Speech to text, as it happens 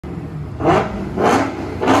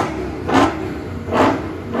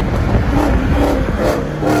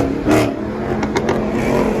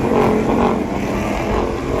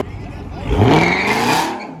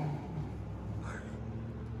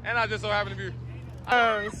And I just so happen to be.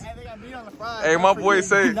 Hey, my boy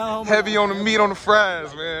say heavy on the meat on the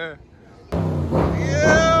fries, man.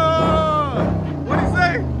 Yeah. What he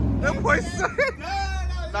say? That boy say.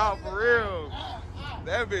 Nah, for real.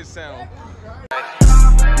 That bitch sound.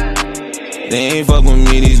 They ain't fuck with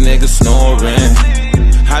me, these niggas snoring.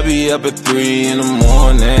 I be up at 3 in the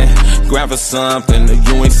morning, grab for something, or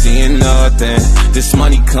you ain't seeing nothing. This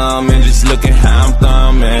money coming, just looking how I'm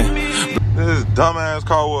thumbing. This dumbass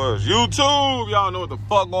car was YouTube. Y'all know what the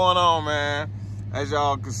fuck going on, man. As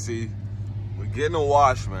y'all can see, we getting a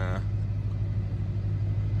wash, man.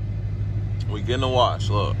 We getting a wash.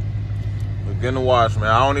 Look, we getting a wash, man.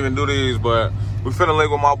 I don't even do these, but we finna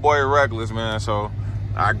link with my boy Reckless, man. So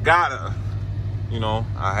I gotta, you know,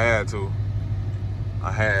 I had to,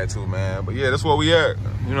 man. But yeah, that's where we at,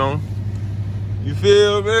 you know. You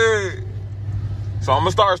feel me? So I'm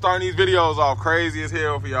gonna starting these videos off crazy as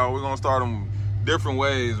hell for y'all. We're gonna start them different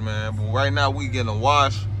ways, man. But right now we getting a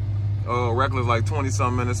wash. Reckless like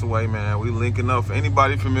 20-something minutes away, man. We linking up. For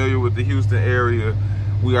anybody familiar with the Houston area,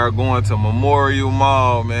 we are going to Memorial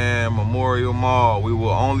Mall, man. Memorial Mall. We will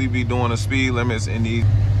only be doing the speed limits in these.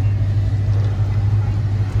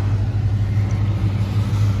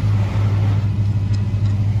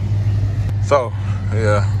 So,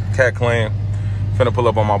 yeah, cat clean. Finna pull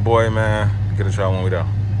up on my boy, man. Get a shot when we there.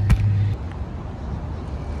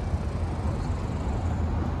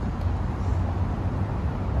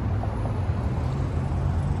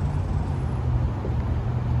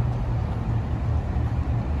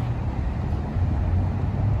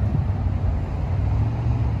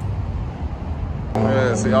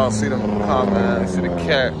 Yeah, so y'all see them car, man. See the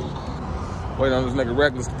cat. Waiting on this nigga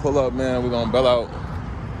Reckless to pull up, man. We gonna bail out,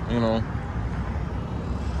 you know.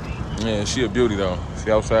 Yeah, she a beauty though.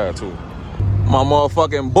 She outside too. My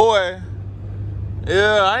motherfucking boy.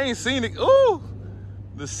 Yeah, I ain't seen it. Ooh,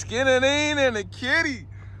 the skinny and the kitty.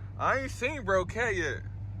 I ain't seen Bro Cat yet.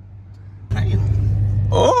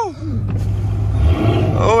 Oh,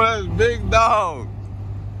 oh, that's big dog.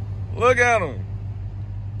 Look at him.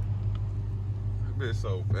 That bitch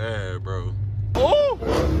so bad, bro. Oh,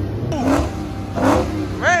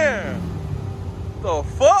 man, the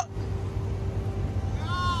fuck?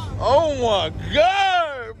 Oh my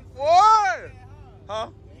God, boy! Huh?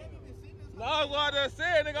 Nah, what I just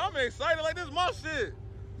said, nigga. I'm excited like this is my shit.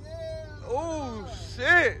 Oh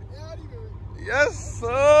shit! Yes,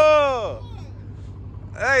 sir.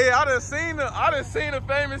 Hey, I done seen the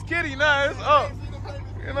famous kitty. Now it's up.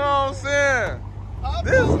 You know what I'm saying?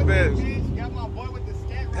 This bitch.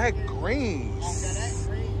 That green.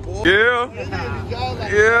 Yeah.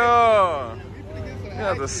 Yeah.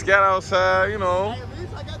 Yeah, the scat outside. You know.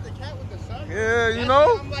 Yeah, you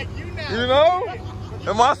know? You know?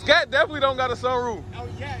 And my scat definitely don't got a sunroof.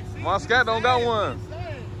 My scat don't got one.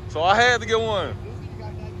 So I had to get one.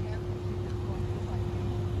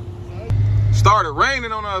 Started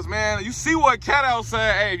raining on us, man. You see what cat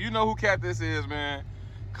outside? Hey, if you know who cat this is, man,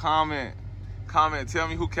 comment. Tell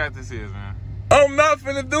me who cat this is, man. I'm not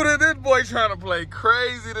finna do this. This boy trying to play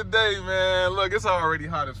crazy today, man. Look, it's already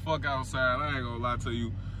hot as fuck outside. I ain't gonna lie to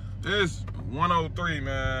you. It's 103,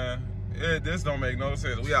 man. This don't make no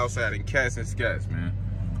sense. We outside in cats and scats, man.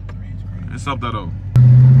 It's up there though.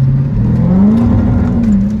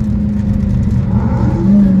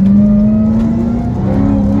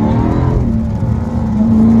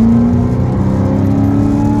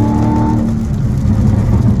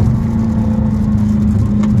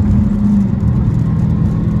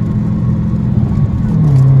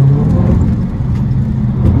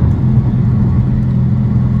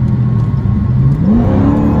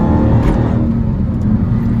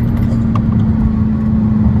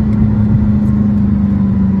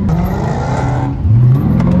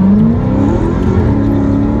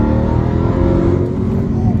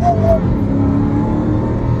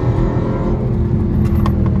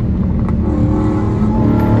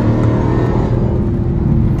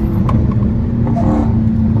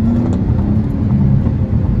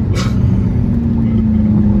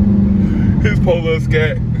 Polar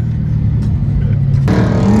scat.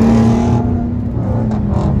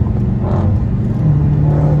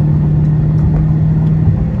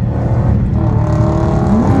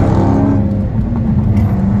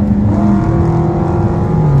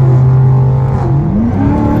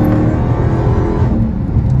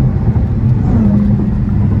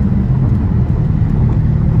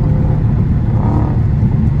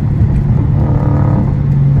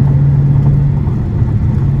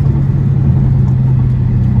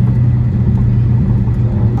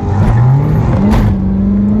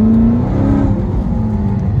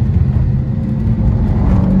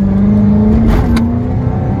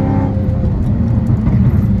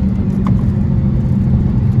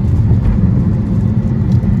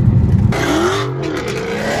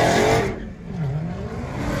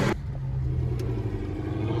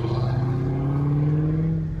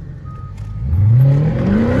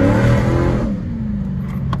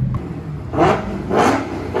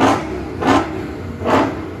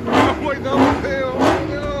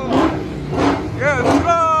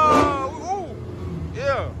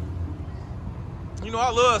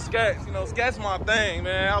 Scats my thing,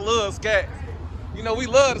 man. I love Scats. You know, we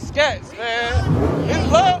love the Scats, man. In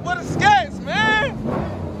love with the Scats, man.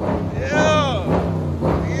 Yeah.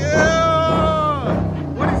 Yeah.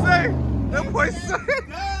 What'd he say? That boy said.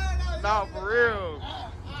 Nah, for real.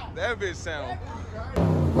 That bitch sound.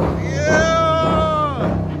 Yeah.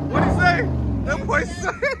 What'd he say? That boy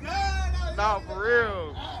said. Nah, for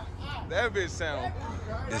real. That bitch sound.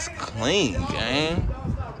 It's clean, gang.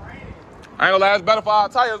 I ain't gonna lie, it's better for our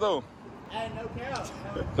tires though.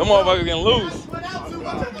 Them motherfuckers getting loose.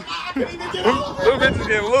 I couldn't even get all of it. Them bitches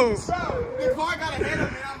getting loose. Bro, the car got ahead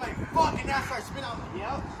of me and I'm like, fuck, and now I start spinning. I was like,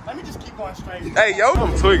 yeah, let me just keep going straight. Hey, yo,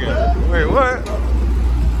 I'm tweaking. Wait, what?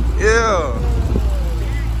 Yeah.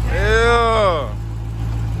 Yeah.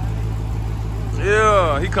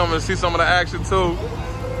 Yeah, he coming to see some of the action too.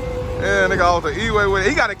 Yeah, nigga off the E-way with it.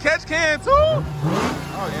 He got a catch can too? Oh,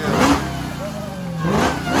 yeah.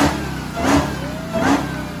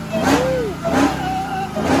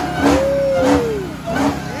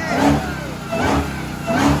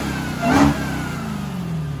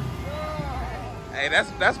 Hey,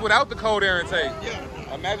 that's without the cold air intake.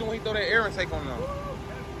 Yeah. Imagine when he throw that air intake on them.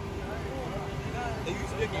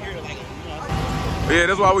 Yeah,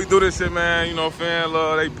 that's why we do this shit, man. You know, fan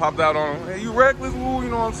love, they popped out on them. Hey, you reckless, woo, you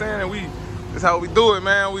know what I'm saying? And that's how we do it,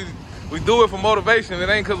 man. We do it for motivation. It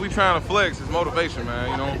ain't because we trying to flex. It's motivation,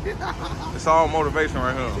 man, you know? It's all motivation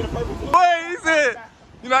right here. Boy, he said,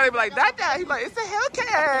 you know, they be like, that. He like, it's a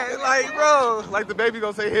Hellcat. Like, bro, like the baby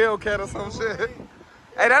gonna say Hellcat or some shit.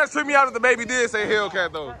 Hey, that tripped me out if the baby did say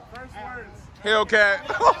Hellcat, though. First words. Hellcat.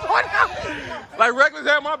 Like, reckless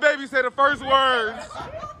had my baby say the first words.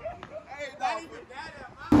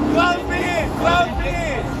 Close in.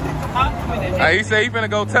 Hey, he said he finna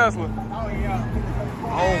go Tesla. Oh, yeah.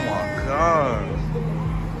 Oh my God.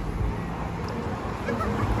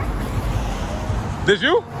 Did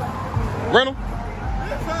you? Rental?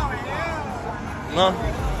 No.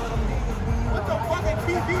 What the fucking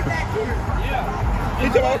TV back here? Yeah.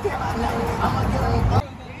 Did you want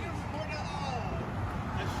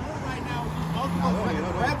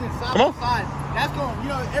Come on. That's going, you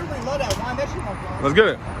know, everybody love that wine. That shit won't go. Let's get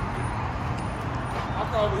it. I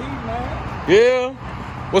thought it was heat, man.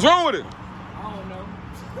 Yeah. What's wrong with it? I don't know.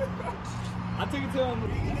 I took it to him.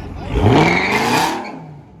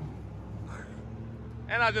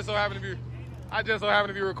 And I just so happened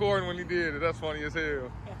to be recording when he did it. That's funny as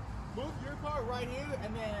hell. Move your car right here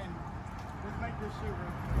and then let's make this shit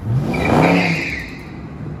real.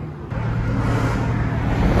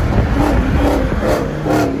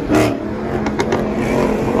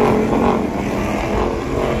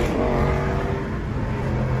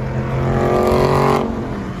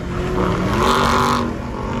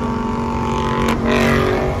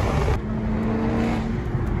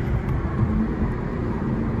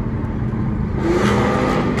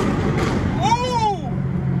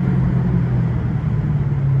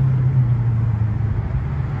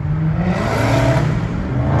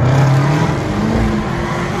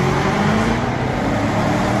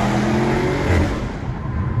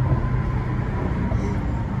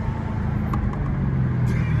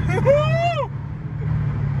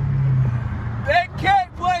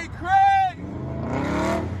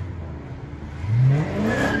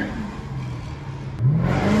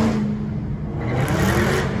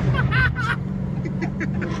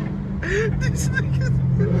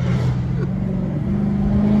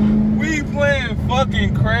 We playing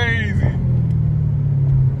fucking crazy.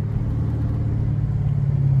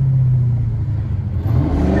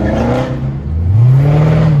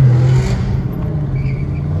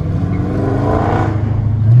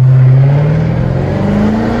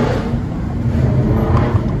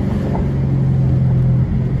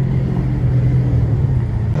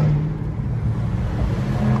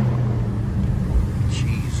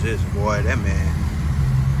 Jesus, boy, that man.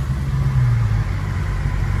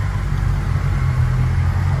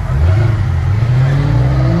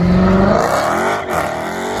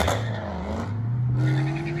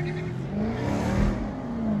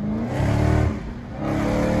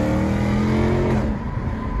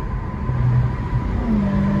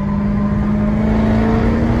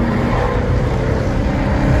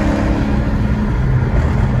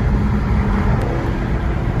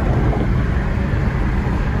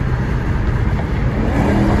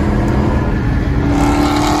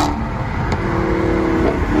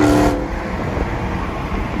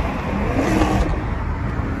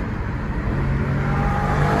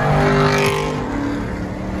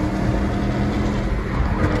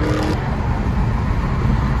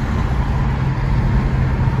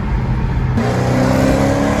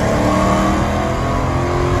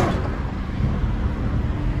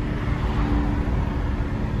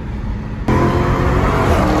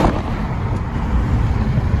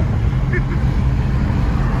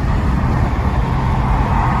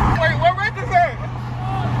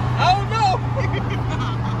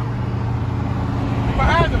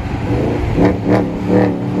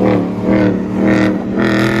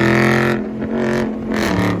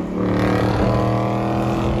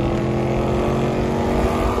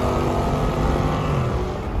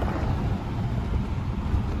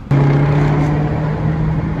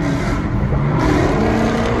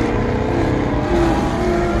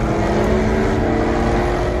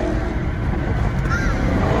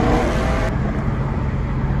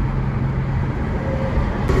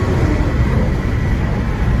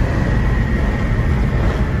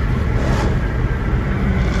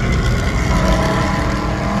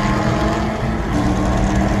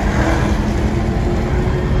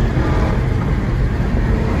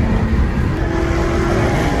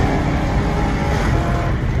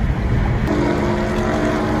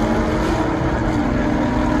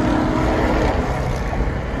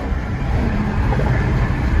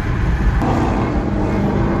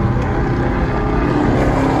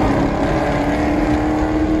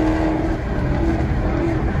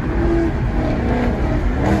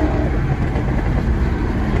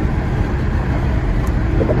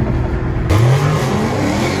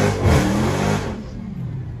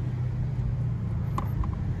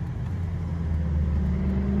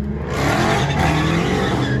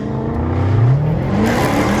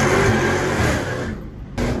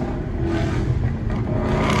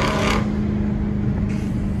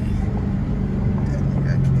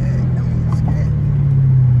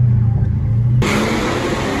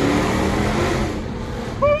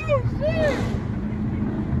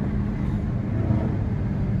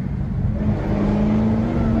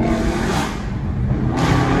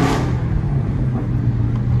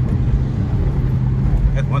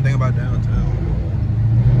 That's one thing about downtown.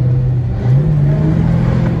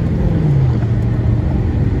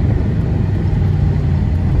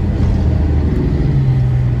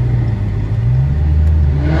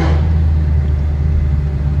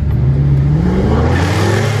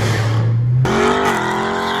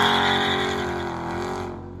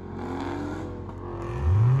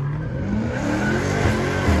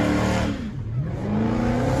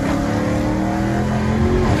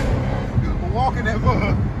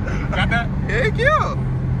 Got that? Heck yeah.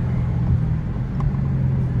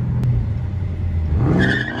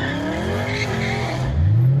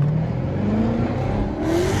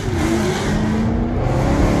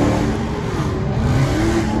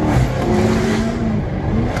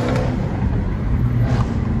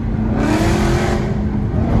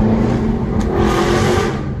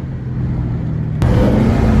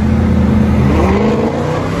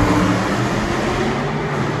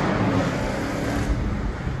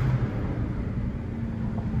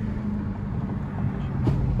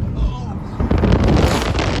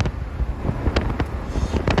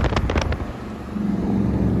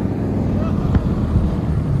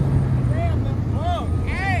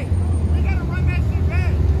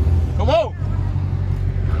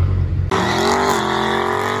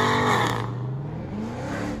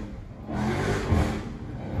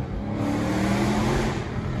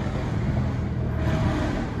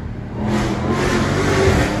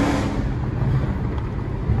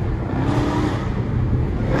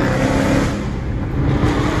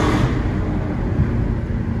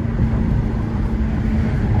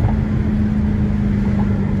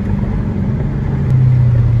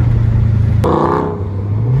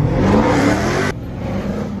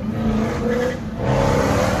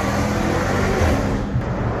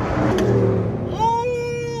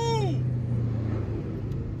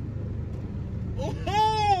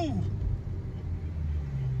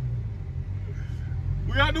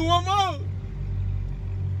 We gotta do one more.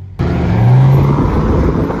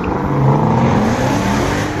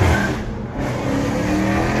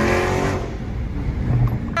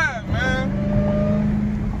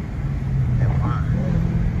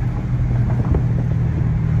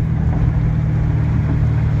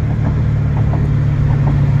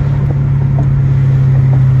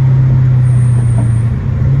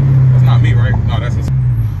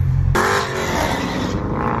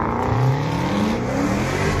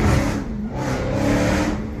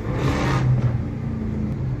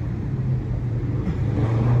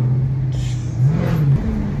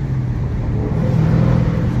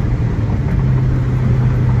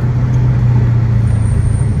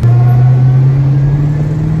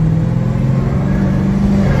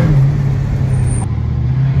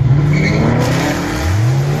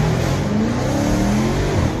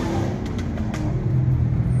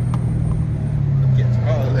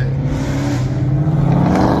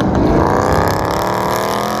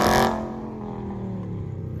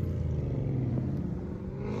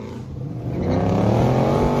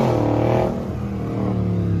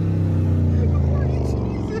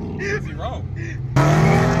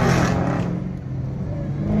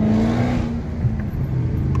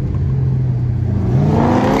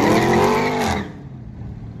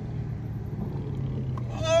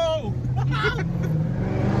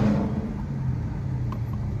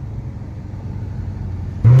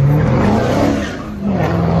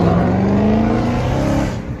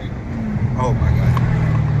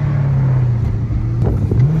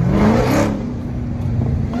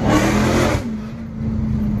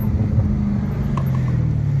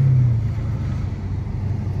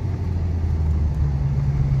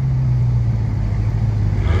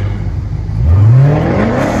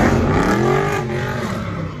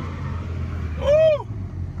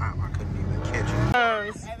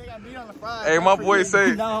 Hey, my boy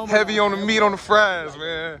say heavy on the meat on the fries,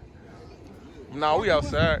 man. Nah, we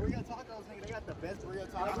outside.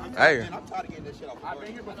 Hey,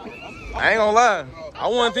 I ain't gonna lie. I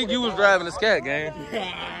wouldn't think you was driving the Scat, gang.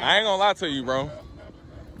 I ain't gonna lie to you, bro.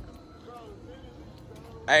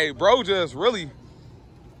 Hey, bro, just really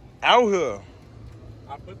out here.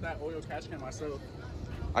 I put that oil catch can myself.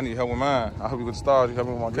 I need help with mine. I help you with the stars. You help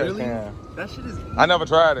me with my catch can. That shit is easy. I never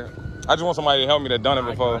tried it. I just want somebody to help me that done it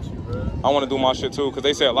before. I got you, I want to do my shit too, because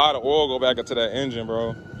they say a lot of oil go back into that engine,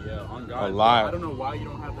 bro. Yeah, on God. A lot. I don't know why you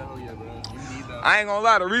don't have that hell yet, bro. You need that. I ain't gonna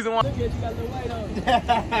lie. The reason why. Look at you, got the white on.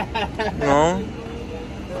 You know?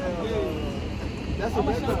 That's I'm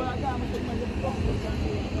gonna show what I got. I'm gonna take my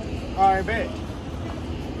different. All right, bet.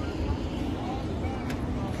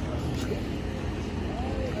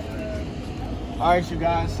 All right, you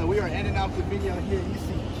guys. So we are ending off the video here. You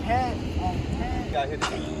see Cat on Cat.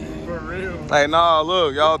 For real. Hey, nah,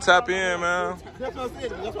 look, y'all tap in, man. That's what I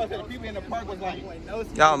said. That's why I said the people in the park was like,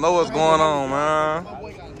 Y'all know what's going on, man. my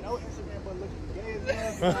boy got no Instagram, but looking gay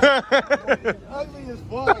as hell. Ugly as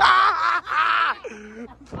fuck.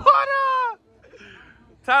 What up?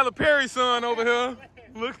 Tyler Perry's son over here.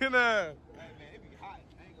 Looking at.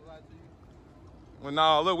 Well,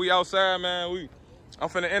 nah, look, we outside, man. I'm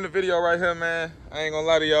finna end the video right here, man. I ain't gonna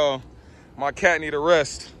lie to y'all. My cat need a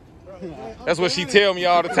rest. That's what she tell me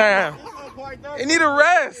all the time. It need a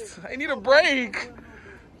rest. It need a break.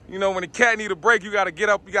 You know, when the cat need a break, you gotta get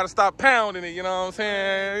up. You gotta stop pounding it. You know what I'm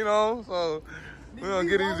saying? You know, so we gonna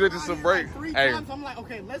get these bitches some break. Like Hey, times, I'm like,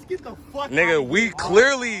 okay, let's get the fuck out nigga, of we here.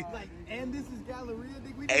 clearly. Like, and this is Galleria,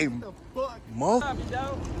 nigga. We Hey, need the fuck.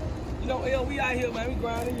 You know, yo, we out here, man. We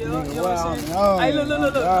grinding, yo. Nigga, You know what I'm saying? wow, Hey, look.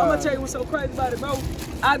 I'm gonna tell you what's so crazy about it, bro.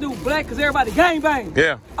 I do black because everybody gang bang.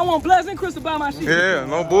 Yeah. I want Bless and Chris to buy my shit. Yeah,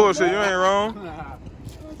 no bullshit. You ain't wrong.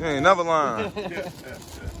 You ain't never lying.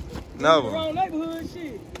 Never. Wrong neighborhood,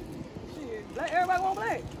 shit. Black, everybody want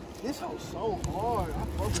black. This hoe's so hard. I'm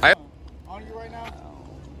focused Hey. on you right now.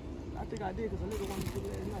 I think I did because a nigga wanted to do it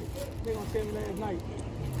last night. They gonna tell me last night.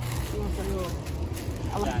 You gonna say,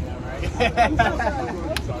 I like that, right?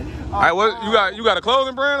 Hey, what you got a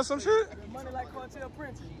clothing brand or some shit? Money like cartel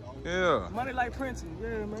printing. Yeah. Money like printing.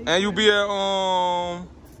 Yeah, man. And you be at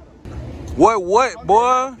what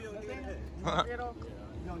boy? You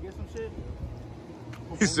gonna get some shit?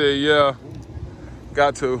 He said, yeah.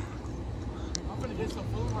 Got to. I'm gonna get some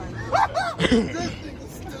food right now. This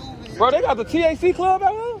nigga's stupid. Bro, they got the TAC club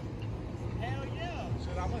out here? Hell yeah.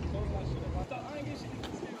 Shit, I might close my shit up. I ain't get shit.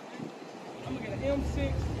 I'm gonna get an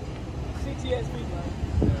M6 CTSV, man.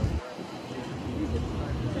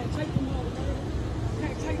 You can't take them all, man. You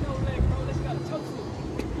can't take no leg, bro. Unless you got a toe to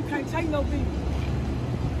it. You can't take no beat.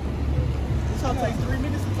 This hoe takes 3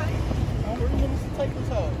 minutes to take. 3 minutes to take this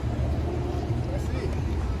hoe. That's it.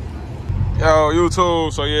 Yo,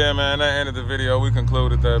 YouTube. So yeah, man, that ended the video. We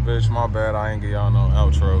concluded that bitch. My bad, I ain't give y'all no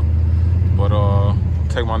outro. But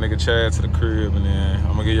take my nigga Chad to the crib, and then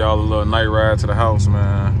I'm gonna give y'all a little night ride to the house,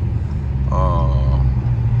 man.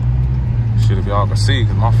 Shit, if y'all can see,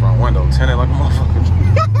 cause my front window tinted like a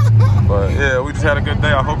motherfucker. But yeah, we just had a good day.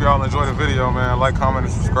 I hope y'all enjoyed the video, man. Like, comment,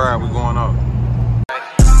 and subscribe. We going up.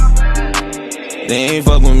 They ain't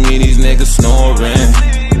fuck with me, these niggas snoring.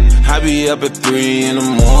 I be up at 3 in the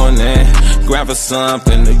morning, grab for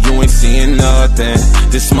something, you ain't seeing nothing.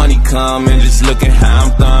 This money coming, just looking how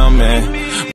I'm thumbing.